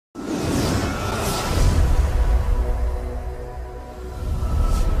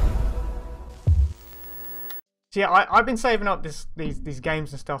So yeah, I've been saving up these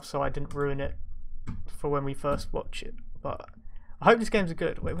games and stuff so I didn't ruin it for when we first watch it. But I hope these games are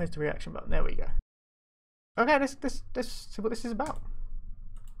good. Wait, where's the reaction button? There we go. Okay, let's see what this is about.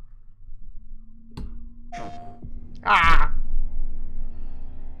 Ah!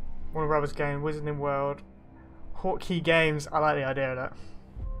 Warner Brothers game, Wizarding World, Hotkey Games. I like the idea of that.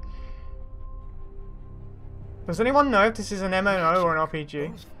 Does anyone know if this is an MMO or an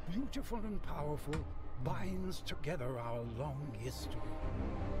RPG? Both beautiful and powerful binds together our long history.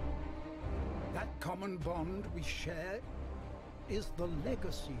 That common bond we share is the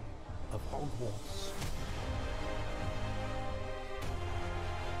legacy of Hogwarts.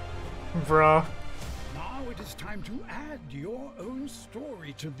 Bruh. Now it is time to add your own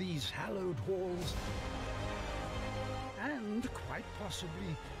story to these hallowed halls and quite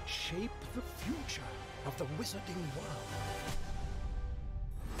possibly shape the future of the wizarding world.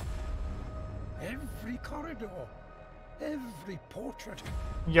 Every corridor, every portrait,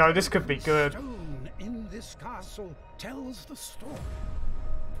 Yo, this could be good. stone in this castle tells the story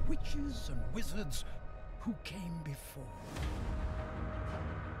of witches and wizards who came before.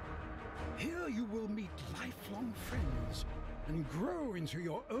 Here you will meet lifelong friends and grow into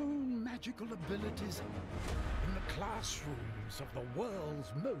your own magical abilities in the classrooms of the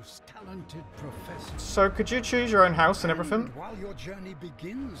world's most talented professors. So could you choose your own house and everything? And while your journey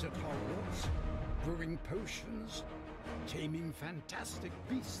begins at Hogwarts, brewing potions, taming fantastic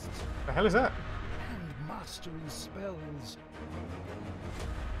beasts, The hell is that? and mastering spells,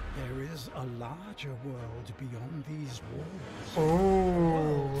 there is a larger world beyond these walls.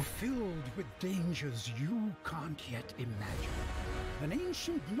 Ooh. Filled with dangers you can't yet imagine. An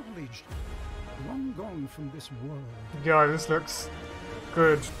ancient knowledge long gone from this world. Yo, this looks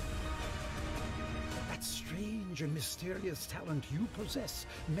good. That strange and mysterious talent you possess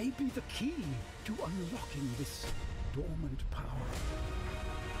may be the key to unlocking this dormant power.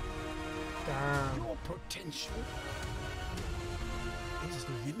 Damn. Your potential is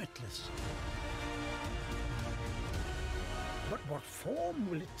limitless. But what form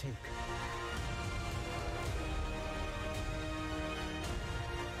will it take?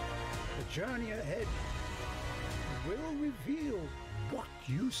 The journey ahead will reveal what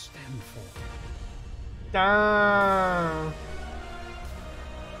you stand for. Damn.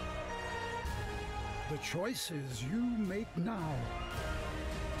 The choices you make now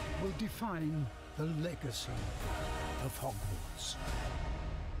will define the legacy of Hogwarts.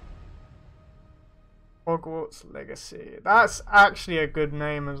 Hogwarts Legacy. That's actually a good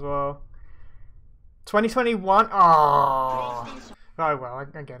name as well. 2021. Oh. Oh well,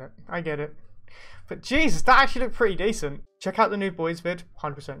 I get it. I get it. But Jesus, that actually looked pretty decent. Check out the new boys vid.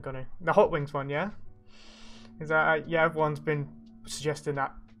 100% gonna. The Hot Wings one, yeah? Is that yeah, everyone's been suggesting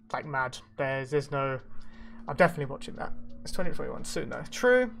that like mad. There's no I'm definitely watching that. It's 2021 soon though.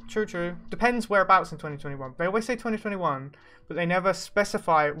 True. Depends whereabouts in 2021. They always say 2021, but they never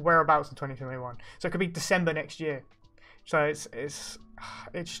specify whereabouts in 2021. So it could be December next year. So it's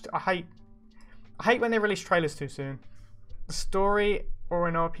just, I hate when they release trailers too soon. The story or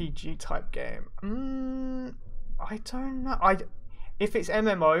an RPG type game. I don't know. If it's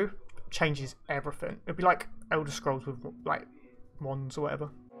MMO, changes everything. It'd be like Elder Scrolls with like wands or whatever.